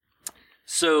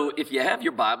So if you have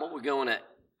your Bible, we're going to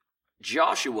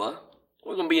Joshua.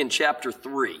 We're going to be in chapter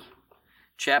 3.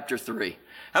 Chapter 3.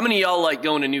 How many of y'all like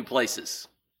going to new places?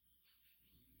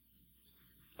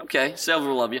 Okay,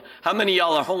 several of you. How many of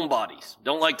y'all are homebodies?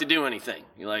 Don't like to do anything?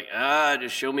 You're like,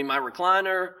 just show me my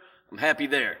recliner. I'm happy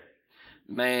there.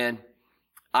 Man,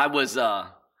 I was,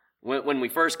 when we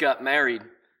first got married,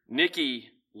 Nikki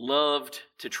loved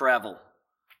to travel.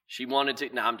 She wanted to,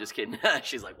 no, I'm just kidding.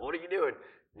 She's like, what are you doing?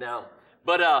 No.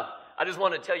 But I just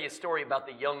want to tell you a story about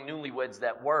the young newlyweds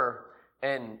that were,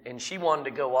 and she wanted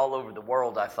to go all over the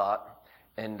world, I thought.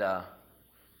 And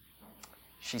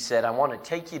she said, I want to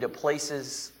take you to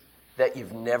places that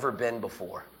you've never been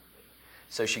before.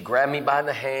 So she grabbed me by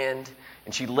the hand,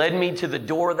 and she led me to the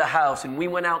door of the house, and we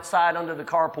went outside under the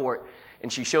carport,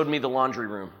 and she showed me the laundry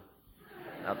room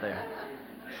out there.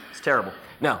 It's terrible.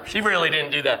 No, she really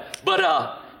didn't do that.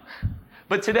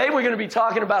 But today we're going to be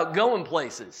talking about going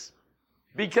places.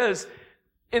 Because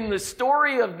in the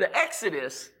story of the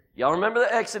Exodus, y'all remember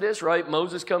the Exodus, right?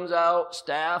 Moses comes out,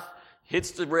 staff,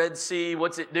 hits the Red Sea.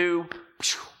 What's it do?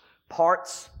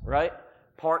 Parts, right?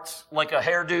 Parts like a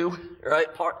hairdo, right?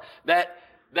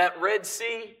 That Red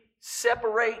Sea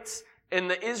separates, and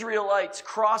the Israelites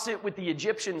cross it with the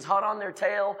Egyptians hot on their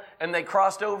tail, and they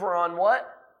crossed over on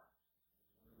what?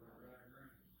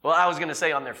 Well, I was going to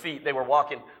say on their feet. They were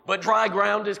walking. But dry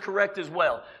ground is correct as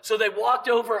well. So they walked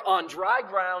over on dry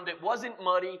ground. It wasn't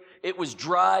muddy. It was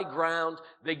dry ground.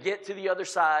 They get to the other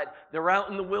side. They're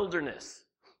out in the wilderness.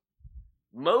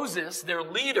 Moses, their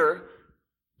leader,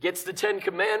 gets the 10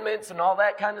 Commandments and all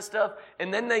that kind of stuff.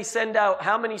 And then they send out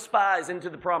how many spies into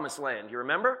the Promised Land? You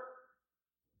remember?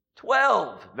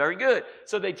 12. Very good.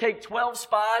 So they take 12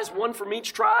 spies, one from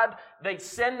each tribe. They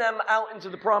send them out into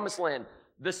the Promised Land.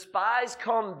 The spies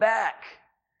come back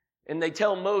and they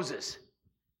tell Moses,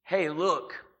 hey,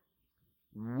 look,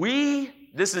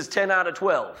 this is 10 out of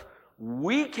 12.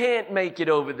 We can't make it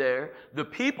over there. The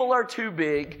people are too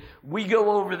big. We go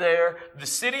over there. The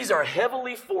cities are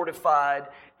heavily fortified.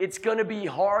 It's going to be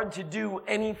hard to do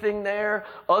anything there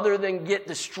other than get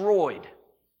destroyed.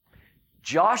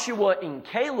 Joshua and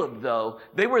Caleb, though,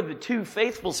 they were the two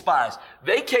faithful spies.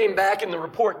 They came back and the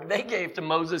report they gave to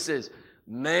Moses is,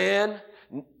 man,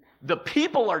 the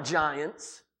people are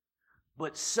giants,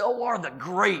 but so are the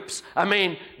grapes. I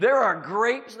mean, there are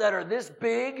grapes that are this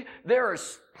big. There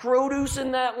is produce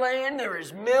in that land. There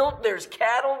is milk. There's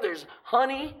cattle. There's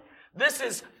honey. This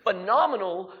is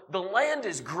phenomenal. The land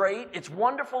is great. It's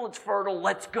wonderful. It's fertile.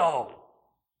 Let's go.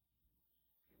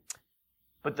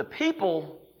 But the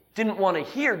people didn't want to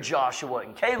hear Joshua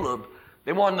and Caleb.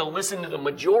 They wanted to listen to the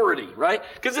majority, right?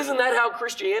 Because isn't that how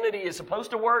Christianity is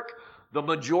supposed to work? The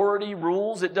majority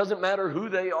rules. It doesn't matter who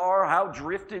they are, how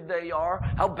drifted they are,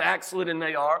 how backslidden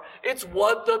they are. It's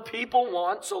what the people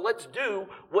want, so let's do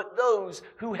what those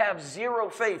who have zero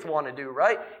faith want to do,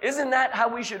 right? Isn't that how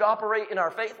we should operate in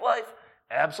our faith life?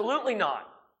 Absolutely not.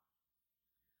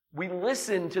 We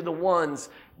listen to the ones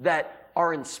that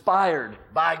are inspired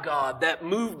by God, that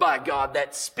move by God,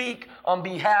 that speak on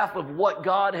behalf of what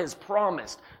God has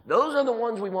promised. Those are the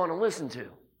ones we want to listen to.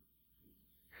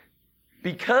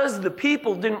 Because the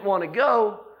people didn't want to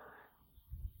go,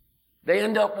 they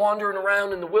end up wandering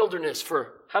around in the wilderness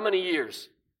for how many years?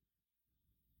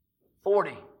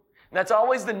 40. And that's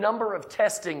always the number of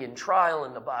testing and trial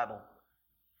in the Bible.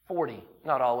 40.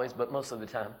 Not always, but most of the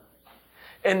time.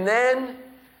 And then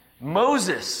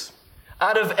Moses,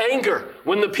 out of anger,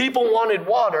 when the people wanted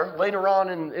water, later on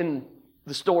in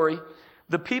the story,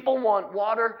 the people want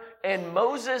water, and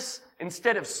Moses,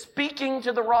 instead of speaking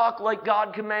to the rock like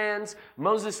God commands,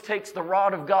 Moses takes the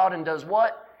rod of God and does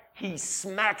what? He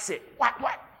smacks it.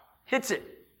 What? Hits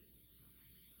it.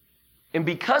 And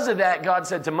because of that, God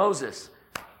said to Moses,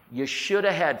 you should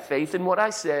have had faith in what I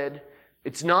said.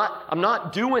 I'm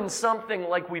not doing something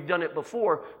like we've done it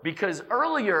before, because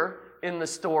earlier in the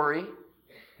story,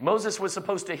 Moses was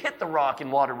supposed to hit the rock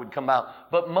and water would come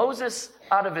out. But Moses,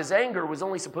 out of his anger, was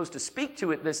only supposed to speak to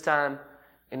it this time,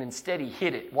 and instead he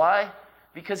hit it. Why?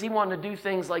 Because he wanted to do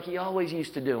things like he always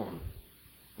used to do them.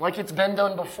 Like it's been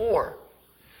done before.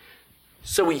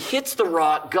 So he hits the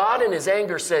rock. God in his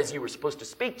anger says you were supposed to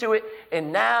speak to it,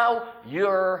 and now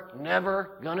you're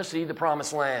never going to see the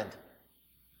promised land.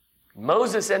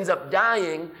 Moses ends up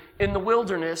dying in the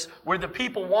wilderness where the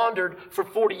people wandered for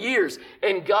 40 years.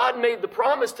 And God made the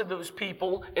promise to those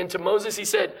people and to Moses. He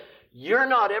said, you're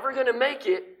not ever going to make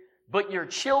it, but your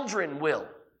children will.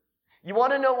 You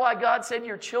want to know why God said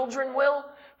your children will?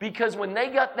 Because when they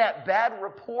got that bad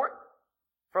report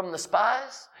from the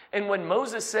spies, and when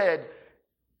Moses said,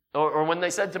 or when they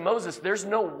said to Moses, there's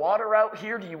no water out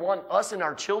here, do you want us and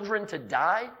our children to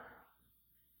die?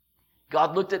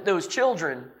 God looked at those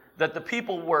children that the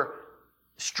people were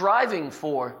striving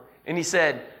for, and he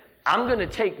said, I'm going to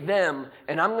take them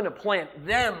and I'm going to plant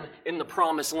them in the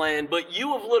promised land, but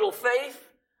you of little faith,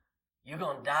 you're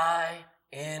going to die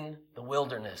in the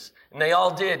wilderness. And they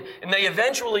all did. And they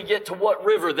eventually get to what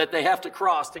river that they have to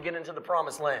cross to get into the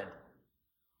promised land?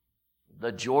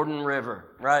 The Jordan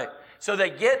River, right? So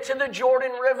they get to the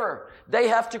Jordan River. They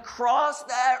have to cross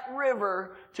that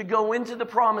river to go into the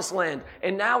promised land.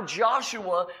 And now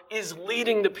Joshua is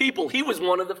leading the people. He was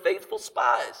one of the faithful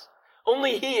spies.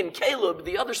 Only he and Caleb,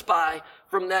 the other spy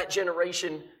from that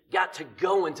generation, got to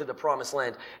go into the promised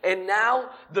land. And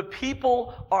now the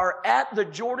people are at the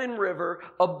Jordan River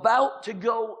about to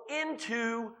go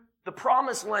into the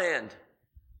promised land.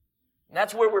 And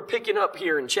that's where we're picking up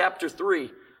here in chapter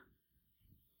 3.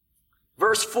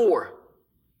 Verse 4.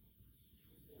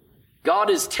 God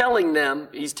is telling them,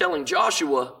 he's telling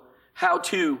Joshua how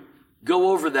to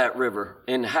go over that river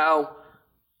and how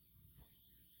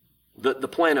the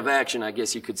plan of action, I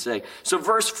guess you could say. So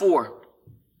verse 4.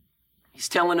 He's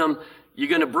telling them, you're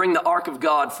going to bring the ark of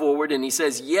God forward. And he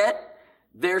says, yet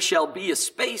there shall be a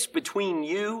space between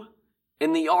you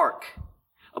and the ark,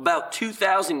 about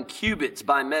 2,000 cubits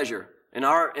by measure. In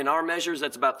our measures,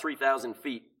 that's about 3,000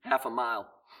 feet, half a mile.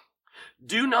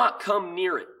 Do not come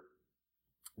near it,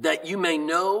 that you may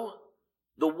know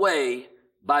the way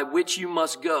by which you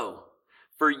must go,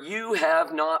 for you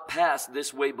have not passed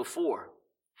this way before.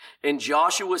 And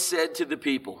Joshua said to the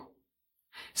people,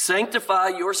 sanctify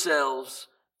yourselves,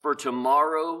 for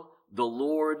tomorrow the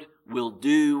Lord will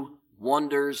do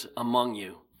wonders among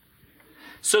you.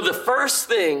 So the first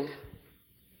thing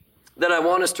that I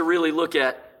want us to really look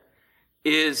at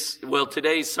is, well,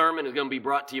 today's sermon is going to be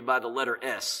brought to you by the letter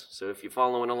S. So if you're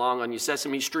following along on your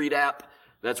Sesame Street app,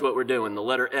 that's what we're doing, the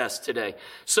letter S today.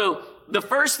 So the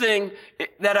first thing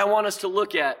that I want us to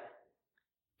look at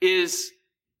is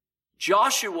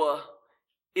Joshua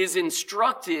is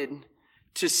instructed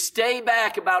to stay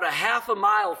back about a half a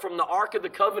mile from the Ark of the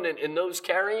Covenant and those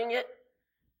carrying it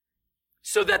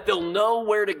so that they'll know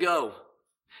where to go.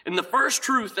 And the first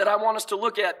truth that I want us to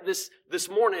look at this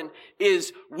morning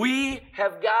is we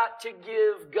have got to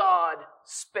give God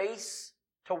space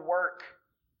to work.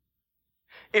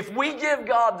 If we give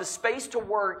God the space to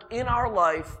work in our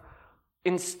life,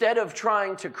 instead of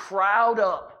trying to crowd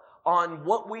up on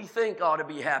what we think ought to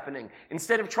be happening,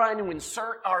 instead of trying to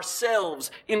insert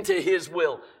ourselves into his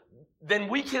will, then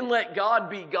we can let God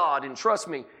be God. And trust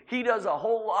me, he does a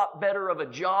whole lot better of a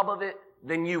job of it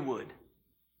than you would.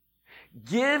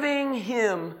 Giving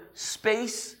him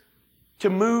space to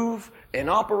move and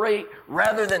operate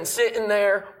rather than sitting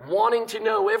there wanting to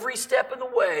know every step of the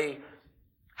way,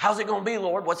 how's it going to be,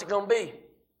 Lord? What's it going to be?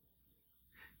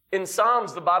 In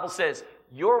Psalms, the Bible says,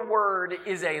 your word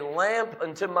is a lamp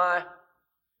unto my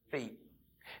feet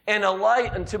and a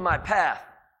light unto my path.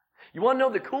 You want to know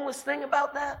the coolest thing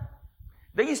about that?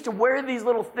 They used to wear these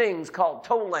little things called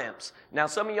toe lamps. Now,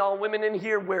 some of y'all women in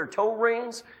here wear toe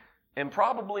rings, and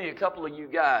probably a couple of you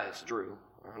guys, Drew.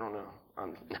 I don't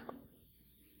know.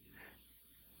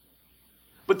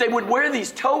 But they would wear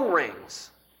these toe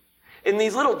rings. And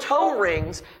these little toe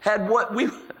rings had what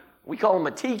we call them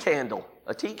a tea candle.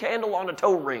 A tea candle on a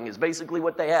toe ring is basically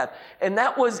what they had. And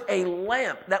that was a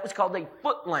lamp. That was called a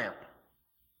foot lamp.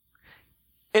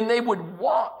 And they would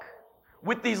walk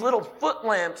with these little foot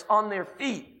lamps on their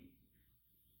feet.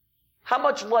 How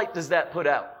much light does that put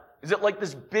out? Is it like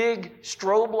this big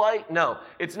strobe light? No.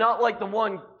 It's not like the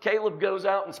one Caleb goes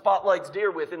out and spotlights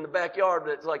deer with in the backyard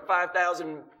that's like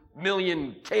 5,000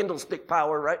 million candlestick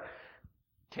power, right?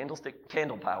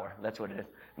 Candle power. That's what it is.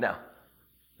 No.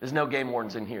 There's no game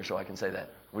wardens in here, so I can say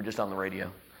that. We're just on the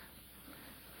radio.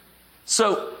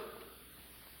 So,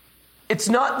 it's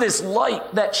not this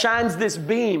light that shines this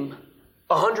beam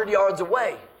 100 yards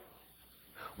away.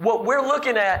 What we're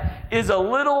looking at is a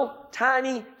little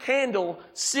tiny candle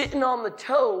sitting on the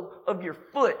toe of your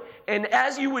foot. And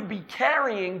as you would be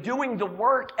carrying, doing the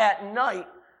work at night,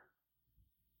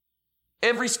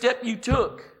 every step you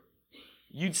took,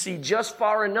 you'd see just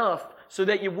far enough so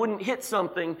that you wouldn't hit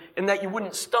something and that you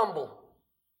wouldn't stumble.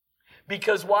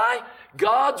 Because why?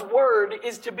 God's word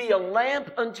is to be a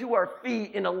lamp unto our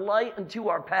feet and a light unto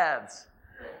our paths.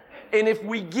 And if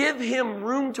we give him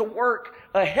room to work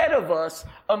ahead of us,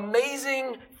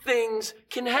 amazing things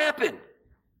can happen.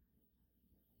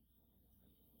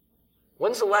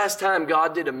 When's the last time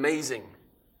God did amazing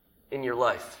in your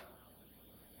life?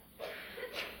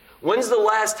 When's the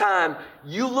last time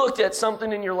you looked at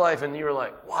something in your life and you were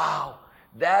like, wow,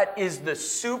 that is the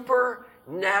supernatural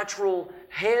supernatural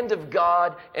hand of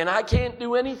God, and I can't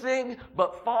do anything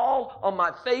but fall on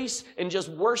my face and just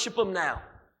worship Him now.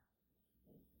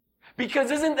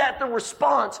 Because isn't that the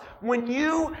response when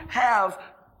you have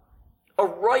a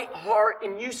right heart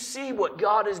and you see what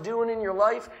God is doing in your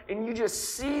life and you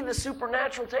just see the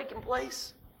supernatural taking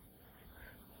place?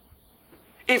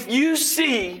 If you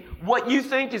see what you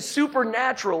think is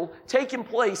supernatural taking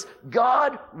place,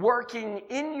 God working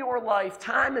in your life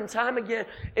time and time again,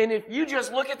 and if you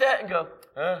just look at that and go,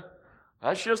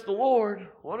 that's just the Lord,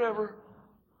 whatever.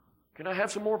 Can I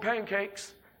have some more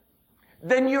pancakes?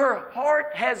 Then your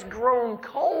heart has grown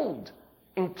cold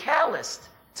and calloused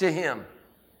to Him.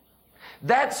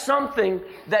 That's something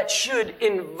that should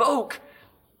invoke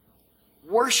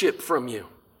worship from you.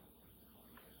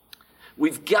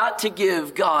 We've got to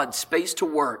give God space to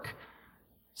work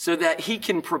so that He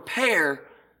can prepare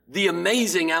the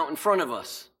amazing out in front of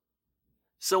us.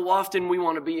 So often we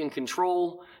want to be in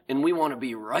control and we want to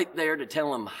be right there to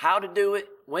tell Him how to do it,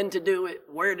 when to do it,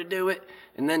 where to do it,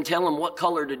 and then tell Him what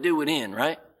color to do it in,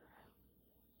 right?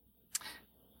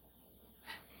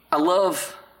 I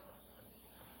love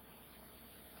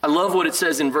what it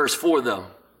says in verse 4, though.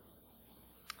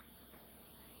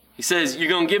 He says, you're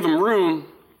going to give Him room.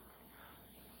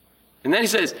 And then He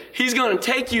says, He's going to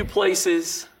take you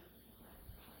places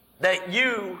that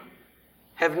you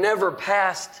have never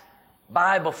passed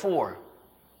by before.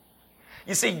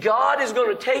 You see, God is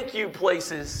going to take you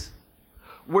places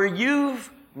where you've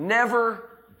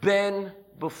never been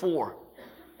before.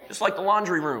 Just like the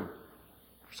laundry room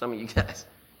for some of you guys.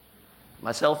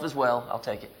 Myself as well, I'll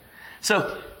take it.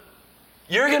 So,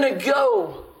 you're going to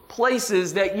go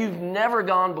places that you've never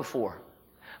gone before.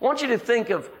 I want you to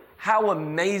think of how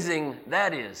amazing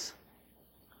that is.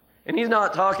 And He's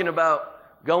not talking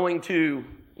about going to,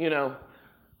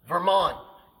 Vermont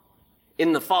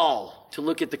in the fall to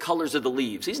look at the colors of the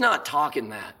leaves. He's not talking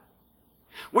that.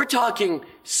 We're talking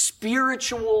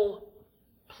spiritual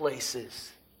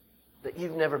places that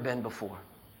you've never been before.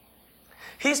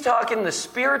 He's talking the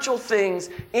spiritual things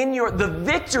the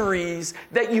victories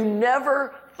that you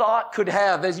never thought could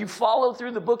have as you follow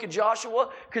through the book of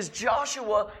Joshua, because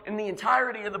Joshua in the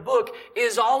entirety of the book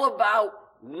is all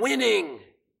about winning.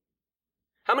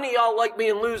 How many of y'all like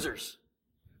being losers?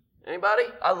 Anybody?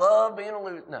 I love being a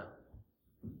loser. No.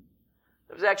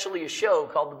 There was actually a show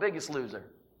called The Biggest Loser.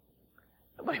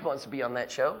 Nobody wants to be on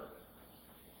that show.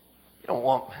 You don't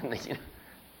want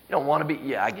to be,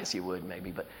 yeah, I guess you would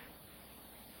maybe, but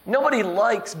nobody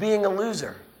likes being a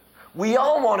loser. We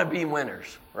all want to be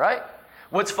winners, right?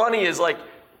 What's funny is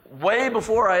way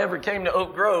before I ever came to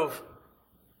Oak Grove,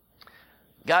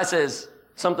 guy says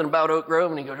something about Oak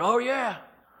Grove and he goes, oh yeah,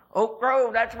 Oak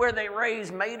Grove, that's where they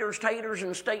raise maters, taters,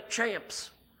 and state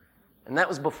champs. And that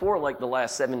was before the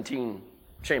last 17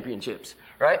 championships,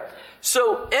 right?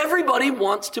 So everybody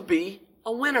wants to be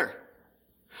a winner.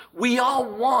 We all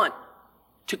want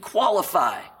to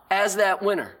qualify as that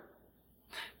winner.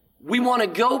 We want to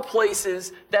go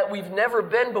places that we've never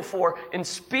been before. And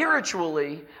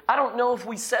spiritually, I don't know if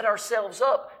we set ourselves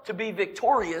up to be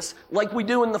victorious like we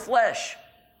do in the flesh.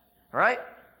 Right?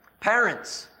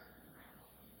 Parents,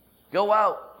 go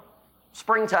out.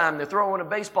 Springtime, they're throwing a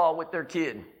baseball with their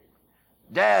kid.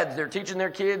 Dads, they're teaching their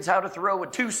kids how to throw a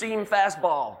 2-seam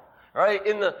fastball. Right?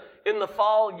 In the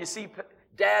fall, you see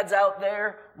dads out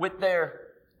there with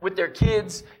their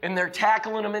kids, and they're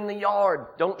tackling them in the yard.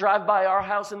 Don't drive by our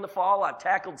house in the fall. I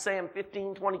tackled Sam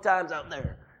 15, 20 times out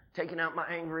there, taking out my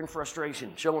anger and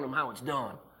frustration, showing him how it's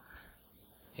done.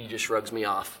 He just shrugs me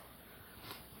off.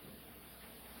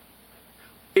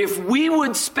 If we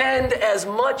would spend as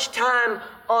much time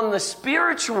on the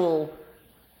spiritual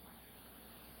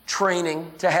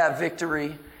training to have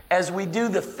victory as we do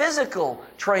the physical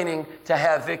training to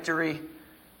have victory,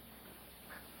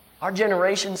 our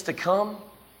generations to come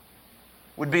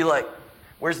would be like,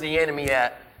 where's the enemy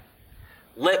at?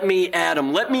 Let me at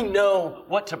him. Let me know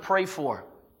what to pray for.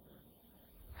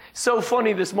 So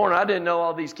funny this morning. I didn't know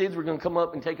all these kids were going to come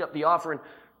up and take up the offering.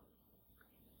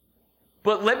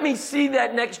 But let me see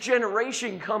that next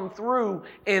generation come through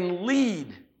and lead.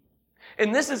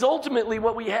 And this is ultimately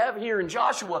what we have here in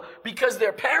Joshua, because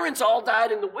their parents all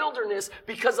died in the wilderness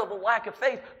because of a lack of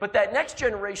faith. But that next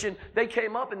generation, they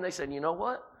came up and they said, you know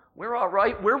what? We're all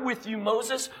right. We're with you,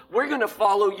 Moses. We're going to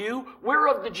follow you. We're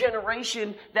of the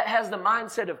generation that has the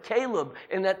mindset of Caleb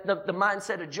and that the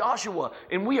mindset of Joshua.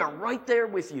 And we are right there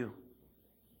with you.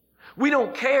 We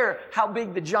don't care how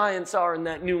big the giants are in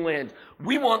that new land.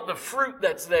 We want the fruit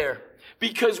that's there,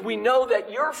 because we know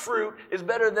that your fruit is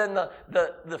better than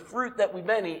the fruit that we've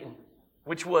been eating,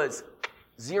 which was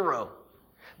 0.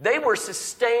 They were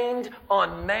sustained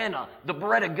on manna, the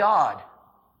bread of God.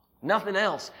 Nothing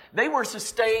else. They were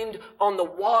sustained on the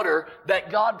water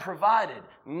that God provided.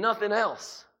 Nothing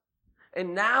else.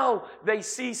 And now they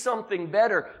see something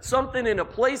better, something in a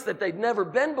place that they'd never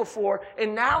been before,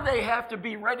 and now they have to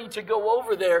be ready to go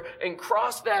over there and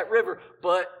cross that river.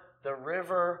 But the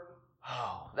river,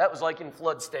 that was like in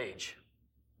flood stage.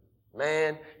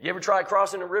 Man, you ever try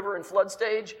crossing a river in flood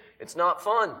stage? It's not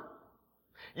fun.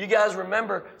 You guys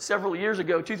remember several years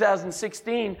ago,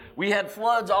 2016, we had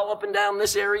floods all up and down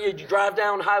this area. You drive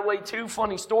down Highway 2,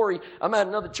 funny story. I'm at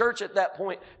another church at that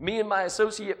point. Me and my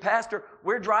associate pastor,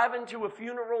 we're driving to a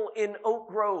funeral in Oak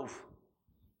Grove.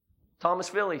 Thomas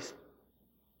Phillies.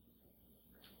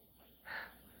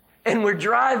 And we're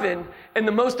driving, and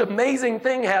the most amazing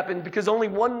thing happened because only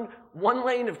one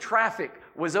lane of traffic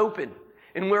was open.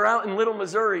 And we're out in Little,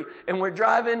 Missouri, and we're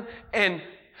driving, and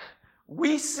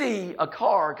we see a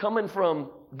car coming from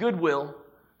Goodwill,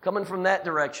 coming from that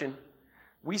direction.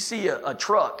 We see a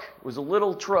truck. It was a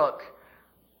little truck,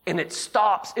 and it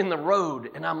stops in the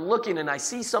road, and I'm looking, and I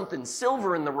see something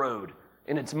silver in the road,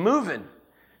 and it's moving.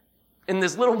 And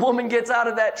this little woman gets out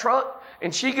of that truck,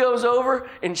 and she goes over,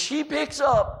 and she picks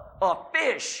up a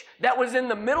fish that was in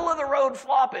the middle of the road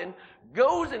flopping,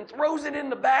 goes and throws it in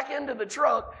the back end of the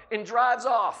truck, and drives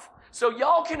off. So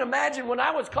y'all can imagine when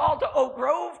I was called to Oak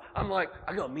Grove, I'm like,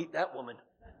 I gotta meet that woman.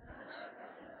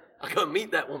 I gotta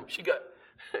meet that woman. She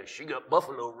got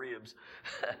buffalo ribs.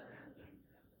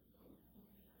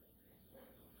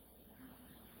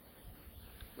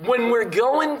 When we're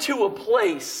going to a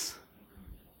place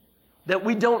that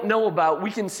we don't know about, we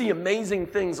can see amazing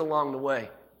things along the way.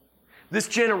 This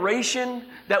generation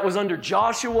that was under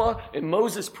Joshua and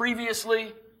Moses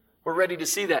previously, we're ready to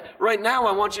see that. Right now,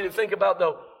 I want you to think about,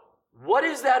 though, what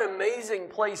is that amazing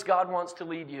place God wants to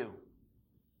lead you?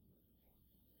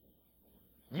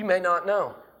 You may not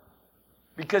know.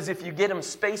 Because if you get Him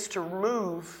space to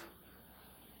move,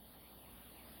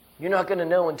 you're not going to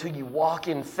know until you walk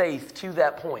in faith to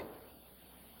that point.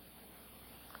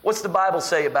 What's the Bible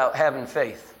say about having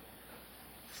faith?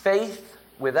 Faith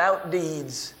without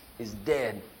deeds is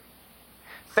dead.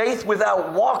 Faith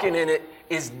without walking in it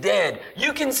is dead.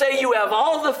 You can say you have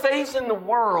all the faith in the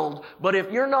world, but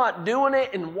if you're not doing it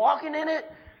and walking in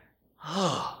it,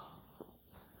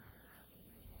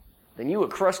 then you a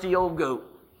crusty old goat.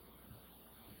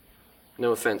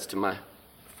 No offense to my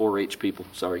 4-H people.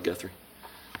 Sorry, Guthrie.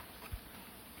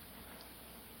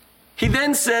 He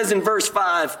then says in verse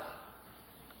 5,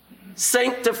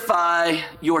 sanctify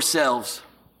yourselves.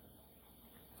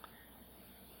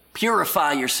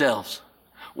 Purify yourselves.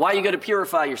 Why you got to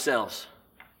purify yourselves?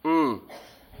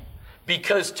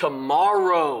 Because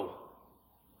tomorrow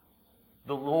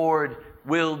the Lord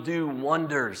will do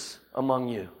wonders among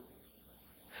you.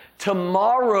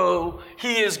 Tomorrow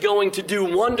He is going to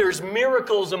do wonders,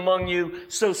 miracles among you.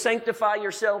 So sanctify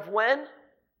yourself when?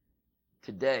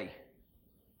 Today.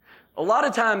 A lot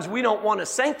of times we don't want to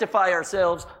sanctify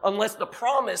ourselves unless the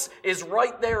promise is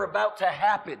right there about to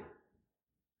happen.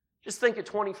 Just think of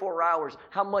 24 hours,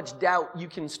 how much doubt you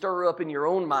can stir up in your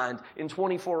own mind in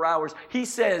 24 hours. He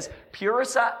says,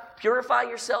 purify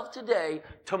yourself today.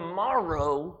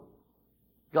 Tomorrow,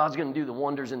 God's going to do the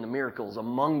wonders and the miracles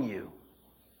among you.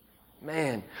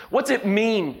 Man, what's it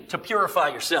mean to purify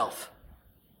yourself?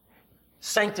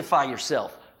 Sanctify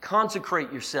yourself.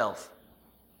 Consecrate yourself.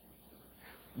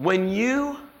 When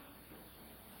you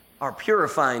are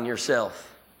purifying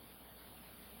yourself,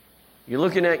 you're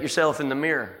looking at yourself in the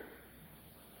mirror,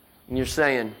 and you're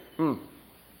saying,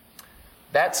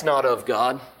 that's not of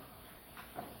God.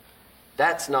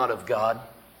 That's not of God.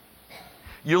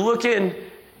 You're looking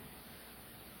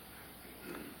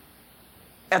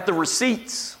at the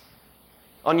receipts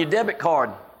on your debit card,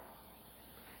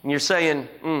 and you're saying,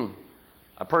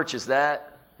 I purchased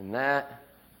that, and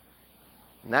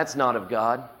that's not of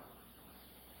God.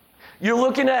 You're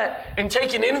looking at and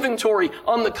taking inventory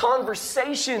on the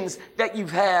conversations that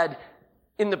you've had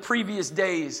in the previous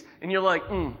days, and you're like,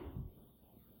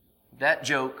 that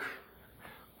joke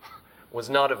was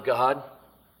not of God.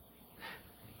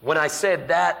 When I said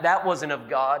that wasn't of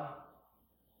God.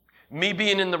 Me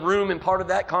being in the room and part of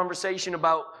that conversation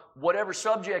about whatever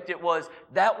subject it was,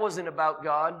 that wasn't about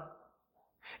God.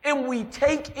 And we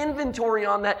take inventory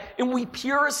on that, and we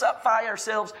purify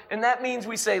ourselves, and that means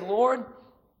we say, Lord,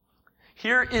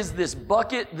 here is this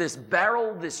bucket, this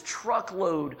barrel, this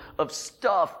truckload of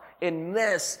stuff and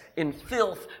mess and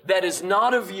filth that is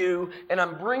not of you, and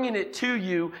I'm bringing it to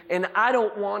you, and I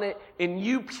don't want it, and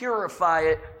you purify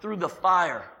it through the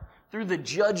fire, through the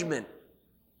judgment.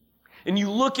 And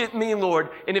you look at me, Lord,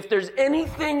 and if there's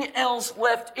anything else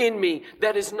left in me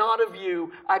that is not of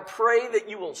you, I pray that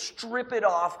you will strip it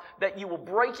off, that you will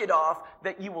break it off,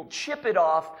 that you will chip it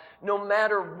off, no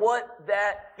matter what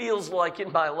that feels like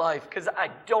in my life, because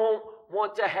I don't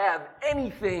want to have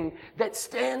anything that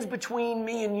stands between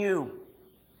me and you.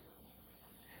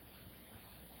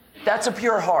 That's a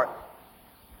pure heart.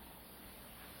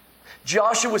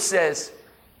 Joshua says,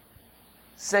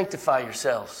 sanctify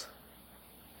yourselves.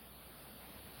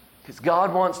 Because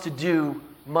God wants to do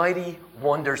mighty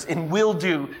wonders and will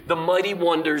do the mighty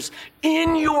wonders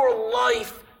in your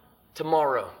life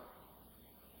tomorrow.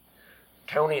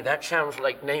 Tony, that sounds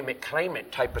like name it, claim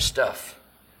it type of stuff.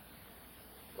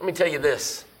 Let me tell you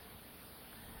this.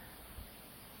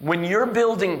 When you're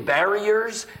building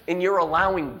barriers and you're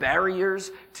allowing barriers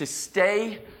to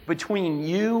stay between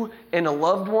you and a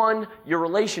loved one, your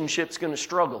relationship's going to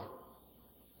struggle.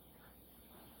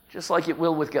 Just like it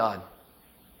will with God.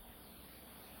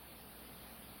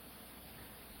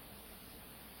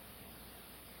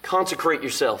 Consecrate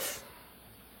yourself.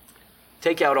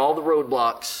 Take out all the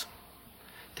roadblocks.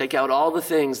 Take out all the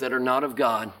things that are not of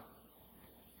God.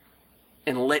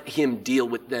 And let Him deal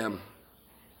with them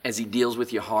as He deals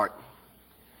with your heart.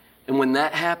 And when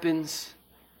that happens,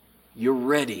 you're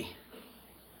ready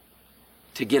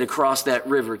to get across that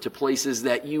river to places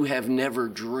that you have never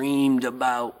dreamed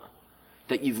about,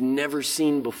 that you've never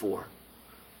seen before.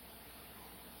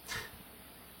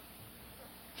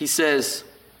 He says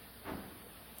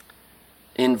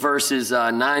in verses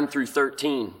 9 through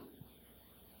 13,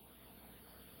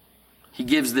 he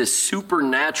gives this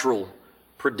supernatural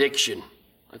prediction.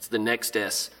 That's the next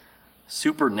S.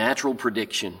 Supernatural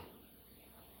prediction.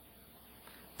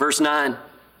 Verse 9,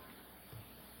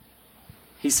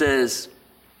 he says,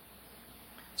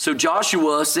 so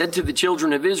Joshua said to the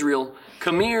children of Israel,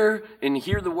 come here and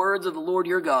hear the words of the Lord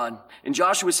your God. And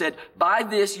Joshua said, by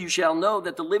this you shall know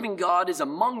that the living God is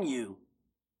among you,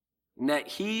 and that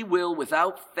He will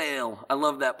without fail, I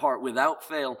love that part, without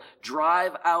fail,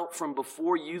 drive out from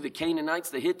before you the Canaanites,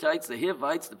 the Hittites, the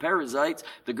Hivites, the Perizzites,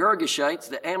 the Girgashites,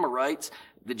 the Amorites,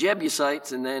 the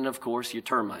Jebusites, and then, of course, your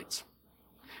termites.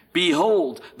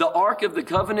 Behold, the ark of the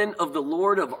covenant of the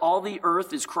Lord of all the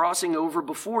earth is crossing over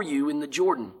before you in the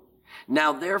Jordan.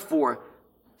 Now, therefore,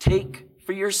 take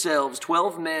for yourselves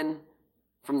 12 men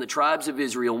from the tribes of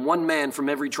Israel, 1 man from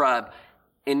every tribe.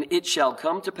 And it shall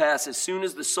come to pass as soon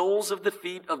as the soles of the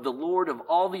feet of the Lord of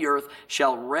all the earth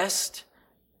shall rest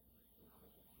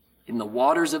in the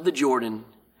waters of the Jordan,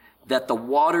 that the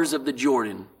waters of the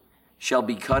Jordan shall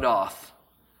be cut off,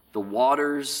 the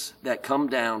waters that come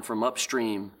down from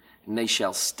upstream, and they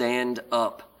shall stand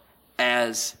up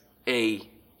as a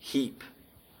heap.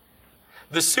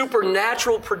 The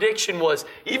supernatural prediction was,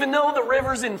 even though the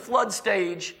river's in flood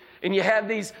stage, and you have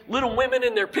these little women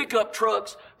in their pickup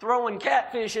trucks throwing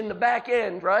catfish in the back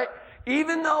end, right?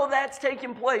 Even though that's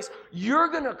taking place, you're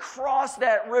going to cross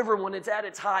that river when it's at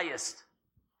its highest.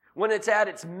 When it's at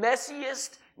its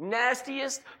messiest,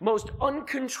 nastiest, most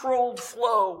uncontrolled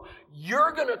flow,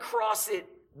 you're going to cross it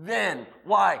then.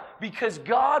 Why? Because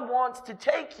God wants to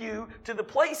take you to the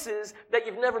places that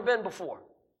you've never been before.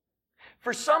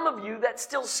 For some of you, that's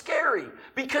still scary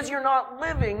because you're not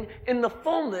living in the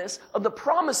fullness of the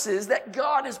promises that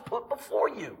God has put before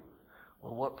you.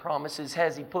 Well, what promises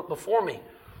has He put before me?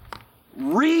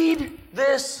 Read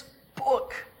this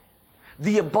book.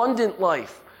 The abundant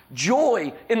life,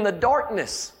 joy in the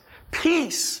darkness,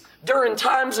 peace during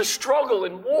times of struggle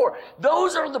and war.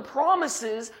 Those are the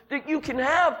promises that you can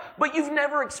have, but you've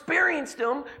never experienced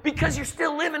them because you're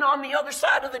still living on the other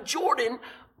side of the Jordan,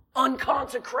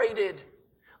 unconsecrated,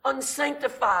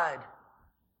 unsanctified,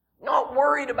 not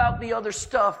worried about the other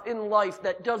stuff in life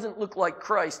that doesn't look like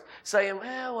Christ, saying,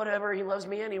 well, whatever, He loves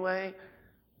me anyway.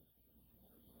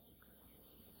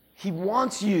 He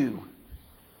wants you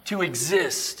to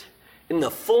exist in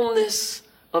the fullness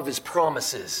of His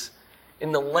promises,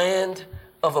 in the land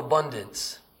of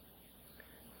abundance.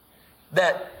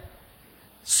 That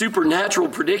supernatural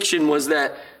prediction was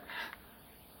that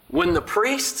when the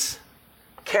priests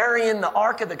carrying the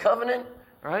Ark of the Covenant,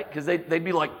 right? Because they'd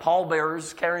be like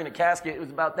pallbearers carrying a casket. It was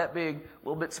about that big, a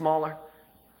little bit smaller.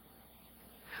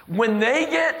 When they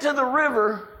get to the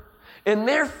river and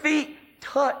their feet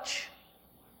touch,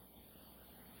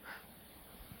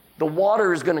 the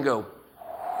water is going to go.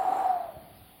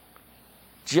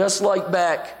 Just like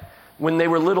back when they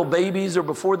were little babies or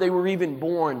before they were even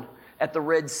born at the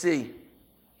Red Sea.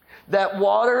 That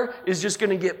water is just going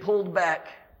to get pulled back,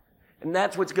 and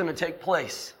that's what's going to take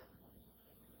place.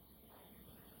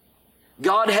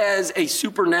 God has a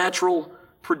supernatural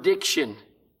prediction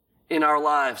in our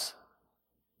lives.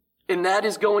 And that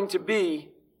is going to be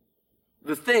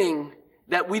the thing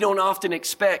that we don't often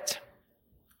expect.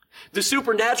 The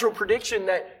supernatural prediction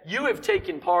that you have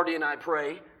taken part in, I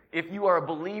pray, if you are a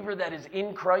believer that is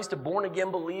in Christ, a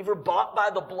born-again believer, bought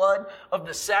by the blood of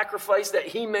the sacrifice that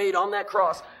He made on that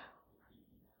cross,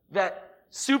 that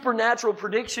supernatural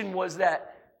prediction was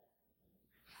that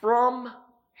from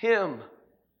Him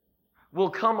will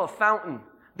come a fountain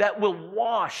that will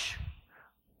wash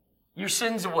your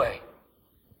sins away.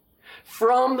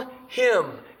 From Him,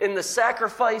 in the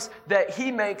sacrifice that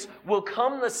He makes, will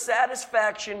come the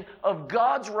satisfaction of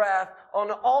God's wrath on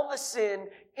all the sin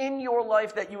in your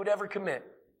life that you would ever commit.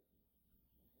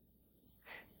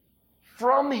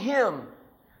 From Him,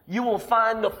 you will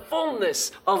find the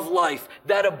fullness of life,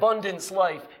 that abundance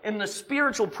life, in the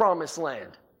spiritual promised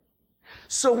land.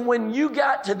 So when you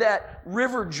got to that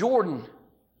River Jordan,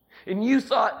 and you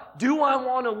thought, do I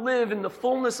want to live in the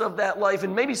fullness of that life?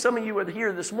 And maybe some of you are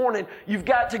here this morning, you've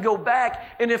got to go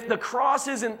back, and if the cross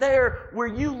isn't there, where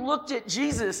you looked at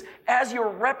Jesus as your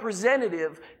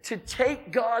representative to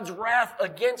take God's wrath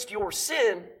against your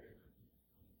sin,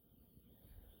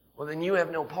 well, then you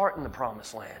have no part in the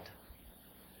promised land.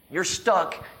 You're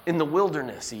stuck in the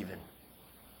wilderness even.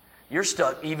 You're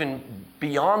stuck even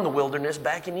beyond the wilderness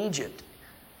back in Egypt,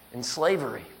 in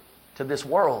slavery to this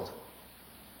world.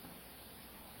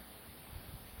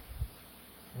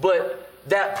 But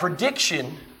that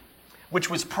prediction,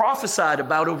 which was prophesied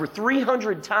about over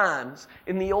 300 times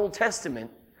in the Old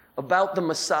Testament about the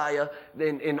Messiah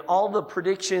and all the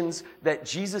predictions that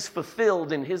Jesus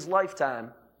fulfilled in His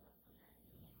lifetime,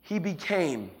 He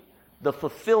became the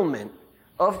fulfillment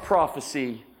of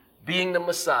prophecy, being the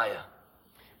Messiah,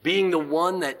 being the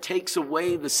one that takes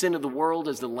away the sin of the world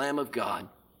as the Lamb of God.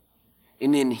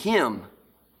 And in Him,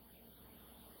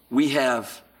 we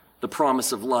have the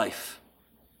promise of life.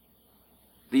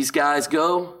 These guys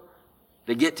go,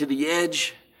 they get to the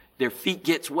edge, their feet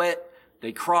gets wet,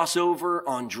 they cross over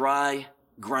on dry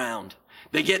ground.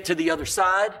 They get to the other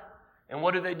side, and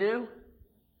what do?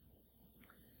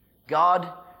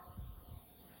 God,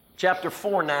 chapter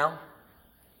 4 now,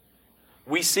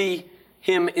 we see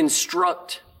Him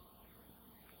instruct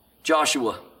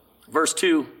Joshua. Verse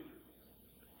 2,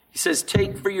 He says,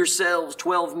 take for yourselves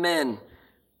 12 men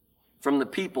from the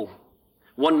people,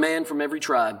 1 man from every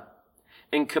tribe,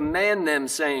 and command them,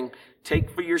 saying, take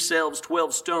for yourselves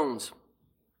 12 stones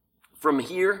from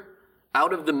here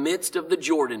out of the midst of the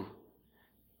Jordan.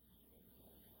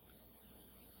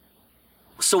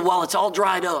 So while it's all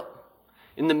dried up,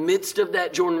 in the midst of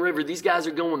that Jordan River, these guys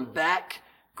are going back,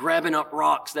 grabbing up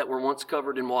rocks that were once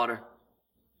covered in water.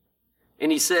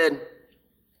 And He said,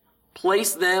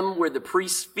 place them where the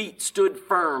priest's feet stood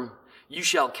firm. You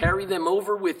shall carry them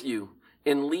over with you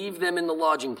and leave them in the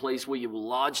lodging place where you will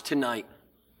lodge tonight.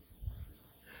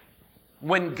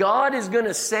 When God is going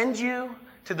to send you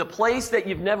to the place that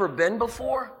you've never been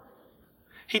before,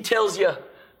 He tells you,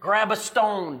 grab a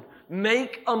stone,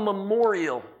 make a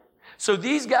memorial. So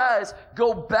these guys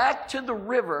go back to the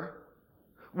river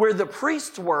where the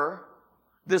priests were,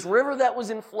 this river that was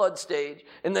in flood stage,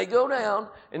 and they go down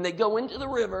and they go into the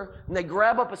river and they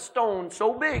grab up a stone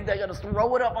so big they got to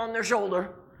throw it up on their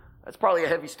shoulder. That's probably a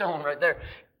heavy stone right there.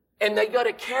 And they got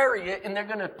to carry it and they're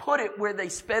going to put it where they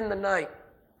spend the night.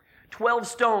 12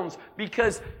 stones,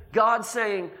 because God's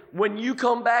saying, when you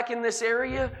come back in this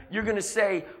area, you're going to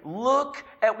say, look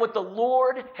at what the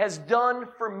Lord has done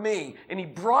for me. And He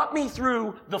brought me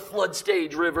through the flood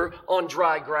stage river on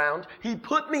dry ground. He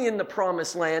put me in the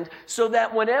promised land so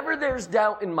that whenever there's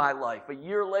doubt in my life, a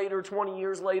year later, 20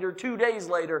 years later, 2 days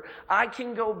later, I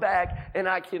can go back and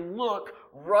I can look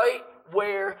right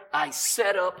where I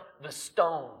set up the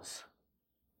stones.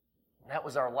 That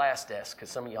was our last S, because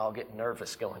some of y'all getting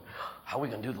nervous going, how are we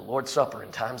going to do the Lord's Supper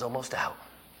and time's almost out?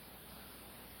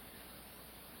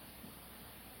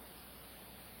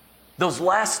 Those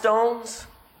last stones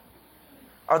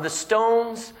are the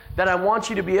stones that I want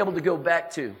you to be able to go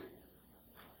back to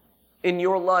in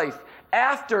your life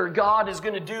after God is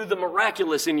going to do the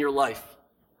miraculous in your life.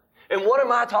 And what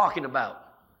am I talking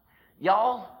about?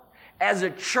 Y'all, as a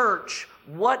church,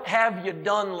 what have you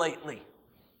done lately?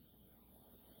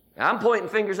 Now, I'm pointing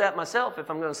fingers at myself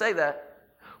if I'm going to say that.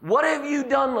 What have you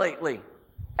done lately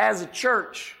as a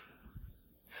church?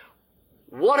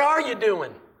 What are you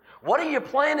doing? What are you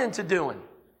planning to doing?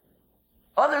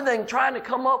 Other than trying to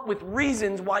come up with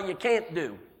reasons why you can't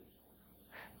do.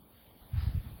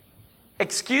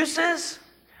 Excuses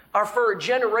are for a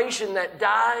generation that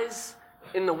dies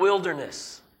in the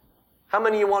wilderness. How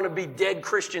many of you want to be dead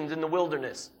Christians in the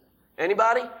wilderness?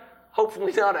 Anybody?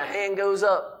 Hopefully not a hand goes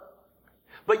up.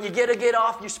 But you got to get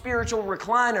off your spiritual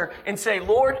recliner and say,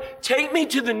 Lord, take me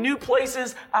to the new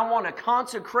places. I want to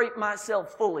consecrate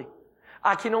myself fully.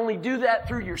 I can only do that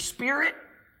through your Spirit.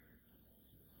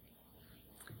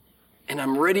 And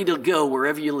I'm ready to go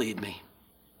wherever you lead me.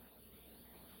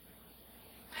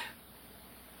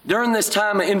 During this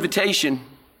time of invitation,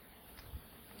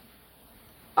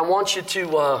 I want you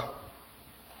to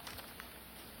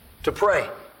pray.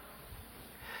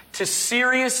 To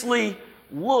seriously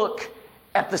look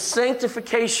at the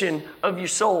sanctification of your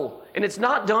soul. And it's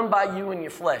not done by you and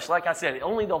your flesh. Like I said,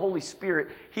 only the Holy Spirit,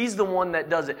 He's the one that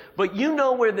does it. But you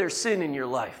know where there's sin in your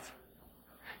life.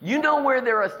 You know where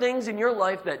there are things in your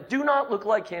life that do not look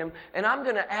like Him, and I'm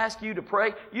going to ask you to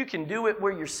pray. You can do it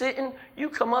where you're sitting. You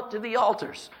come up to the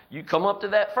altars. You come up to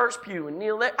that first pew and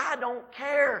kneel there. I don't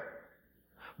care.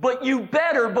 But you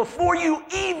better, before you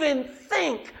even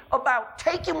think about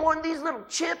taking one of these little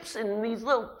chips and these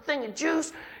little thing of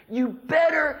juice, you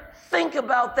better think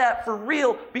about that for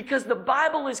real, because the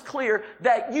Bible is clear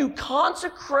that you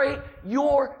consecrate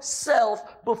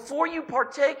yourself before you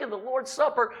partake of the Lord's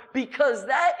Supper, because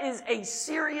that is a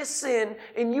serious sin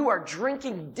and you are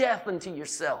drinking death unto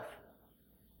yourself.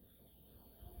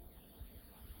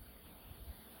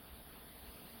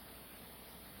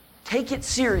 Take it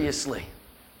seriously.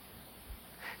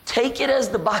 Take it as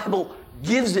the Bible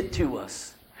gives it to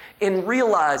us, and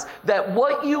realize that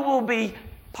what you will be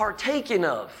partaking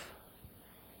of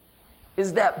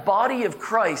is that body of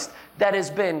Christ that has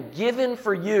been given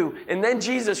for you. And then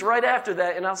Jesus, right after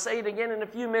that, and I'll say it again in a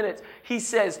few minutes, He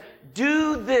says,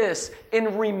 do this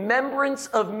in remembrance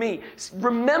of me.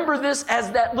 Remember this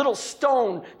as that little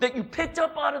stone that you picked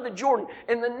up out of the Jordan.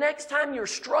 And the next time you're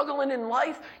struggling in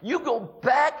life, you go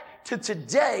back to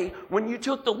today when you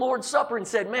took the Lord's Supper and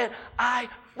said, man, I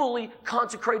fully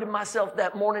consecrated myself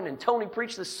that morning, and Tony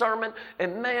preached the sermon,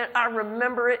 and man, I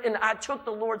remember it, and I took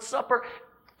the Lord's Supper,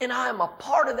 and I am a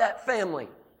part of that family.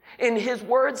 And His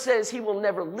word says He will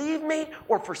never leave me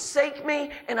or forsake me,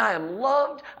 and I am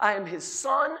loved. I am His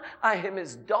son. I am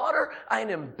His daughter. I am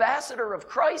an ambassador of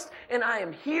Christ, and I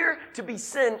am here to be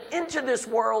sent into this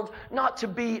world, not to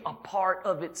be a part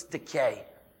of its decay.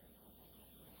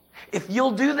 If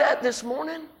you'll do that this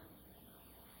morning,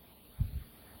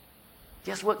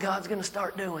 guess what God's going to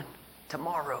start doing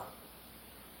tomorrow?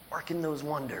 Working those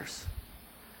wonders.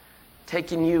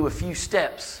 Taking you a few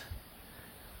steps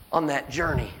on that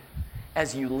journey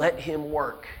as you let Him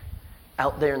work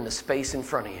out there in the space in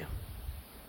front of you.